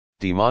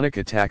Demonic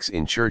attacks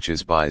in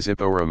churches by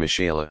Zipporah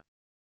Mushala.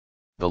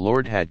 The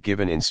Lord had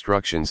given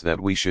instructions that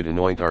we should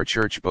anoint our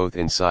church both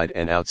inside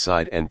and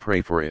outside and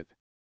pray for it.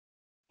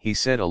 He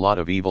said a lot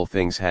of evil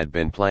things had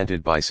been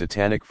planted by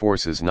satanic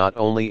forces not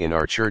only in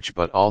our church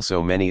but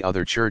also many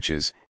other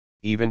churches,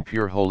 even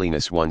pure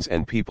holiness ones,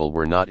 and people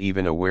were not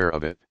even aware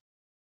of it.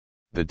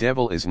 The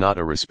devil is not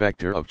a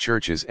respecter of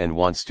churches and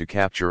wants to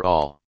capture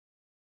all.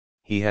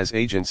 He has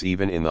agents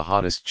even in the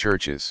hottest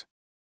churches.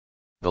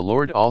 The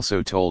Lord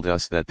also told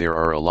us that there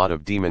are a lot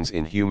of demons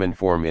in human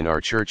form in our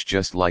church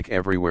just like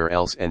everywhere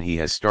else, and He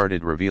has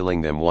started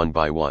revealing them one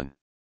by one.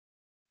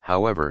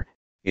 However,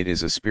 it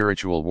is a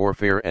spiritual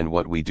warfare, and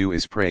what we do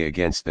is pray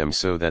against them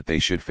so that they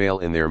should fail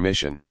in their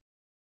mission.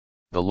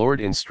 The Lord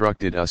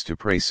instructed us to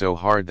pray so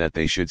hard that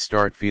they should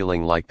start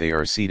feeling like they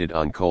are seated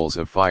on coals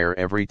of fire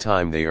every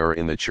time they are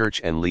in the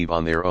church and leave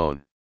on their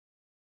own.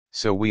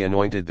 So we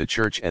anointed the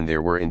church and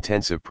there were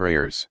intensive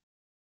prayers.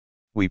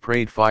 We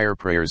prayed fire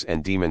prayers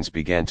and demons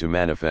began to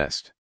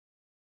manifest.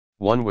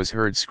 One was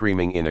heard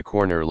screaming in a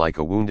corner like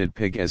a wounded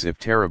pig as if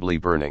terribly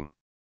burning.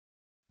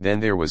 Then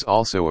there was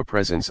also a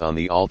presence on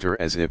the altar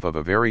as if of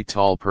a very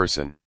tall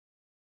person.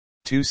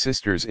 2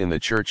 sisters in the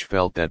church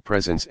felt that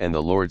presence and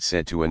the Lord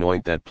said to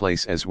anoint that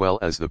place as well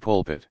as the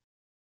pulpit.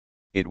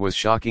 It was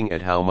shocking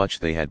at how much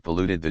they had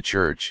polluted the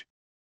church.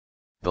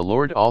 The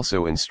Lord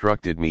also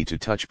instructed me to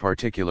touch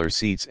particular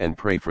seats and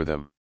pray for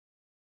them.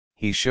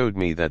 He showed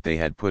me that they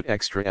had put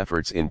extra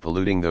efforts in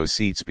polluting those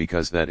seats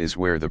because that is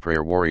where the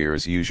prayer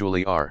warriors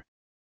usually are.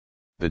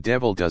 The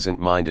devil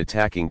doesn't mind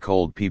attacking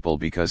cold people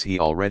because he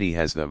already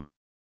has them.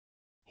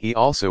 He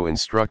also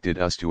instructed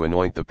us to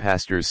anoint the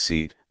pastor's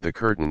seat, the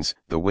curtains,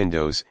 the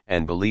windows,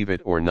 and believe it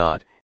or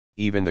not,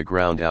 even the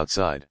ground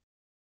outside.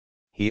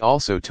 He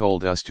also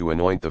told us to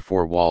anoint the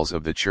 4 walls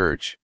of the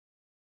church.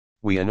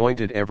 We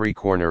anointed every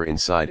corner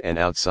inside and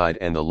outside,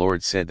 and the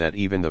Lord said that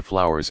even the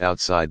flowers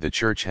outside the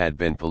church had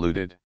been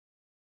polluted.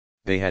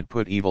 They had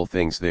put evil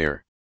things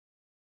there.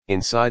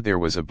 Inside there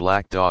was a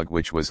black dog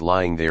which was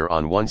lying there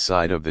on one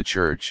side of the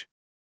church.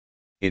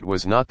 It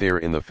was not there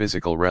in the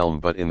physical realm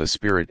but in the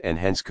spirit, and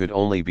hence could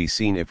only be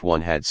seen if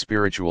one had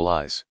spiritual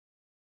eyes.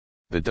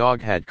 The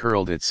dog had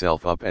curled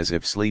itself up as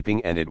if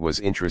sleeping, and it was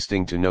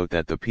interesting to note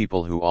that the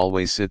people who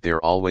always sit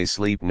there always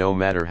sleep no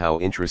matter how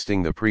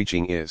interesting the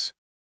preaching is.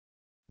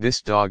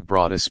 This dog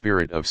brought a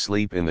spirit of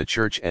sleep in the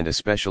church, and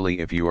especially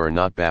if you are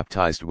not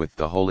baptized with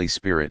the Holy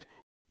Spirit,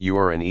 you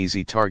are an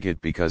easy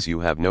target because you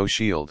have no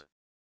shield.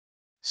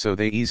 So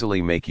they easily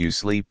make you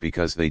sleep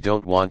because they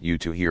don't want you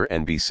to hear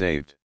and be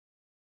saved.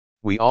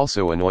 We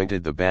also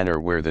anointed the banner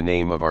where the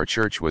name of our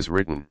church was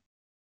written.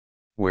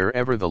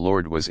 Wherever the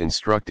Lord was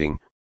instructing,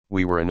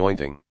 we were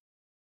anointing.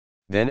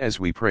 Then as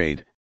we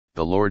prayed,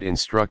 the Lord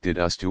instructed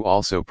us to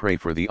also pray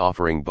for the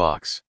offering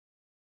box.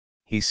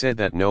 He said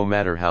that no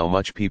matter how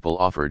much people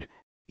offered,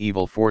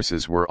 evil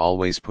forces were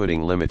always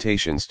putting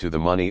limitations to the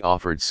money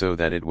offered so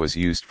that it was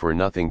used for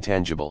nothing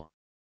tangible.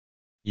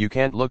 You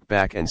can't look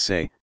back and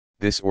say,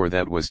 this or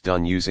that was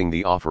done using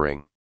the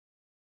offering.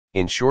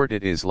 In short,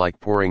 it is like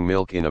pouring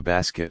milk in a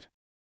basket.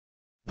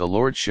 The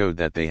Lord showed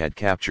that they had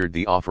captured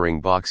the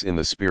offering box in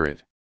the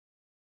spirit.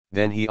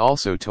 Then He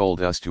also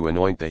told us to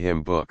anoint the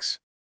hymn books.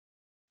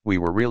 We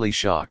were really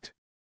shocked.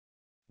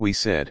 We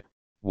said,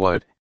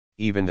 what,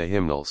 even the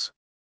hymnals?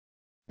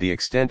 The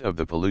extent of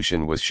the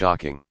pollution was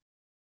shocking.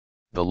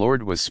 The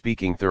Lord was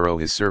speaking through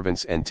His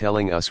servants and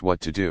telling us what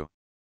to do.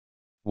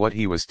 What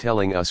He was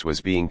telling us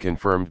was being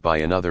confirmed by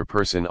another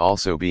person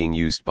also being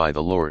used by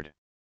the Lord.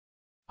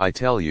 I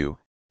tell you,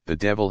 the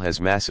devil has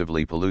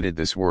massively polluted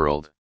this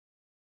world.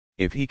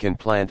 If he can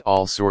plant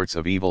all sorts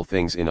of evil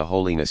things in a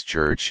holiness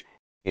church,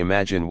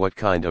 imagine what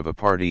kind of a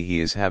party he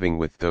is having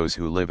with those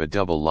who live a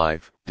double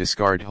life,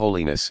 discard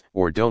holiness,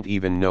 or don't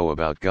even know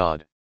about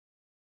God.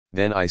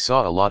 Then I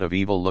saw a lot of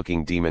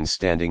evil-looking demons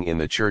standing in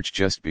the church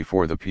just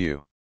before the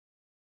pew.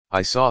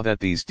 I saw that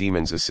these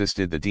demons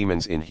assisted the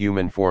demons in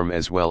human form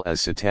as well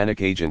as satanic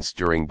agents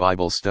during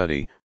Bible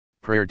study,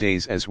 prayer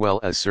days as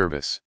well as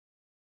service.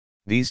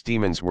 These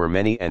demons were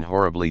many and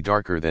horribly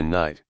darker than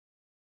night.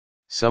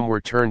 Some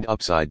were turned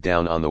upside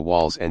down on the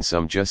walls and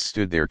some just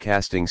stood there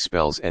casting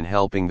spells and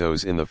helping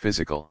those in the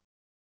physical.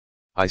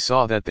 I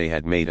saw that they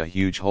had made a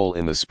huge hole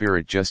in the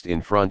spirit just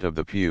in front of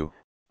the pew,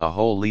 a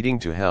hole leading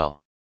to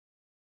hell.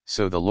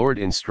 So the Lord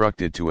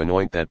instructed to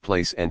anoint that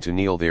place and to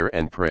kneel there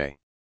and pray.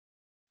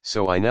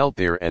 So I knelt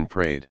there and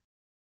prayed.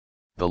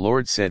 The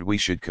Lord said we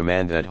should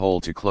command that hole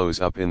to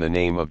close up in the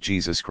name of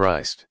Jesus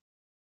Christ.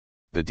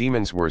 The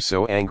demons were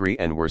so angry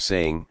and were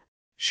saying,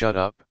 "Shut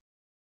up.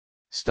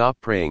 Stop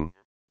praying,"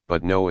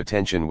 but no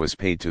attention was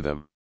paid to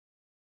them.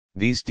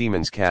 These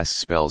demons cast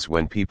spells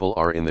when people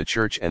are in the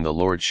church, and the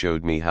Lord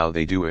showed me how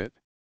they do it.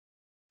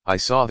 I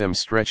saw them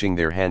stretching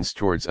their hands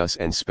towards us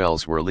and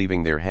spells were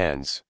leaving their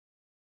hands.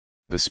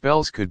 The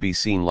spells could be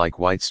seen like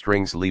white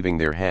strings leaving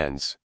their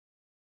hands.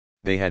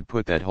 They had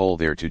put that hole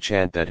there to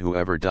chant that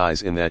whoever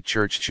dies in that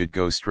church should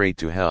go straight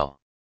to hell.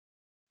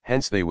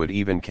 Hence they would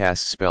even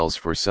cast spells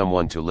for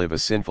someone to live a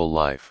sinful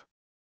life.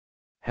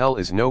 Hell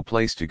is no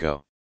place to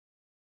go.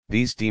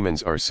 These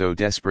demons are so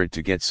desperate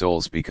to get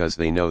souls because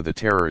they know the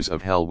terrors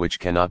of hell which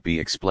cannot be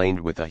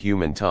explained with a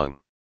human tongue.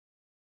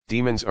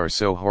 Demons are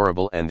so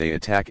horrible and they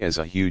attack as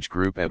a huge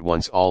group at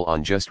once, all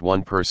on just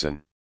one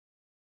person.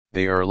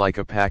 They are like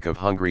a pack of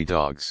hungry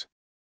dogs.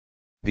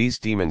 These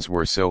demons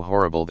were so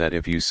horrible that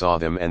if you saw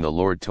them and the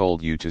Lord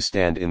told you to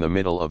stand in the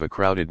middle of a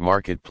crowded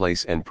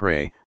marketplace and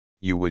pray,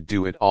 you would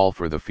do it all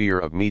for the fear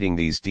of meeting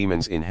these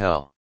demons in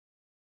hell.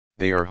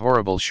 They are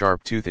horrible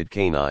sharp-toothed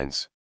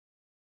canines.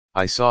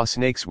 I saw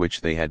snakes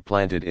which they had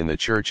planted in the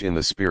church in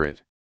the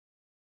spirit.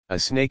 A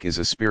snake is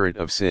a spirit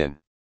of sin.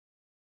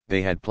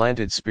 They had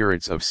planted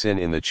spirits of sin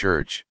in the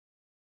church.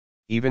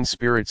 Even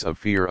spirits of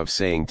fear of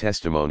saying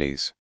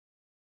testimonies.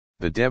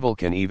 The devil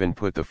can even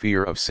put the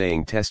fear of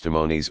saying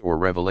testimonies or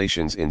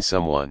revelations in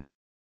someone.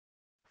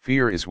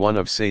 Fear is one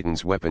of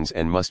Satan's weapons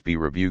and must be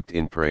rebuked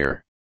in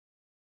prayer.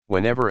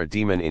 Whenever a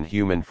demon in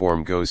human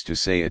form goes to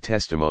say a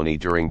testimony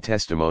during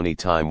testimony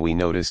time, we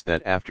notice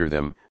that after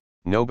them,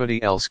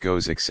 nobody else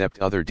goes except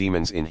other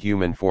demons in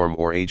human form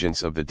or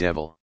agents of the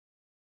devil.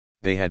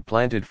 They had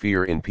planted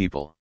fear in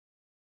people.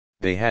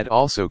 They had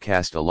also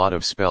cast a lot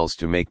of spells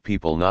to make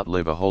people not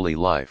live a holy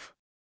life.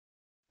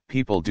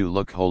 People do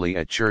look holy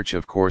at church,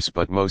 of course,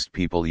 but most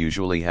people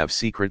usually have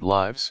secret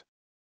lives.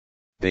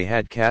 They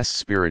had cast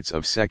spirits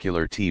of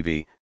secular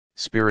TV,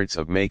 spirits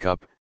of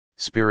makeup,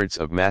 spirits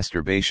of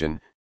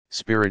masturbation,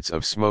 spirits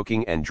of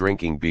smoking and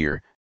drinking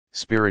beer,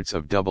 spirits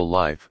of double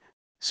life,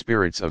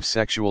 spirits of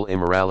sexual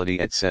immorality,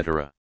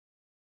 etc.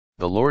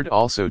 The Lord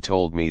also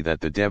told me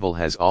that the devil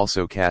has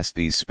also cast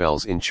these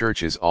spells in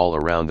churches all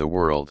around the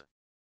world.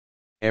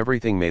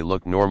 Everything may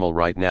look normal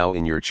right now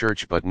in your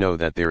church, but know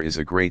that there is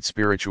a great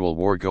spiritual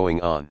war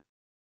going on.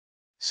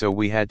 So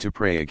we had to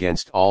pray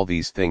against all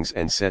these things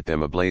and set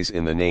them ablaze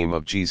in the name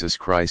of Jesus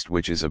Christ,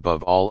 which is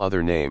above all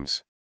other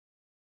names.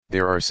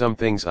 There are some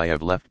things I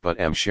have left,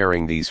 but am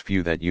sharing these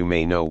few that you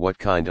may know what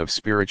kind of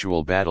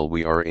spiritual battle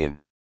we are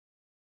in.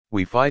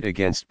 We fight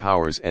against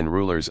powers and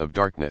rulers of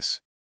darkness.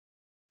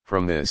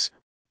 From this,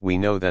 we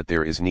know that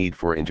there is need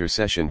for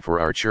intercession for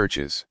our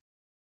churches.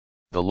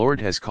 The Lord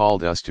has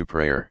called us to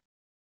prayer.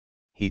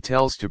 He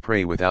tells to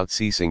pray without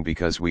ceasing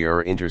because we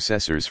are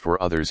intercessors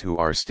for others who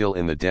are still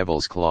in the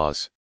devil's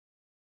claws.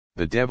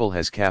 The devil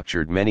has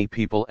captured many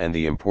people, and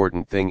the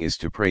important thing is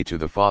to pray to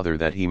the Father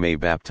that he may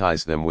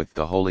baptize them with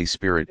the Holy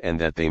Spirit and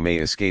that they may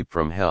escape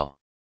from hell.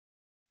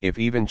 If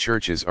even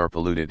churches are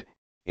polluted,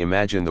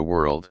 imagine the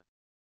world.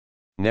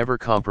 Never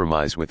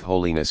compromise with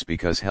holiness,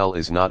 because hell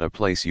is not a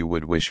place you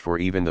would wish for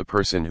even the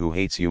person who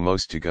hates you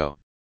most to go.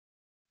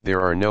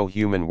 There are no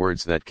human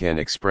words that can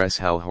express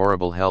how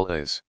horrible hell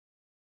is.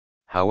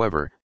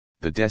 However,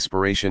 the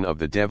desperation of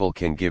the devil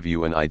can give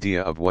you an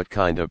idea of what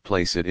kind of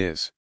place it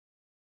is.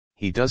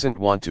 He doesn't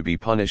want to be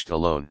punished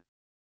alone.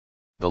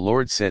 The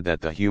Lord said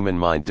that the human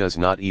mind does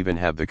not even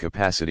have the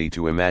capacity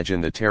to imagine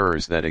the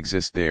terrors that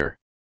exist there.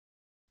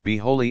 Be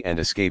holy and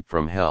escape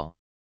from hell.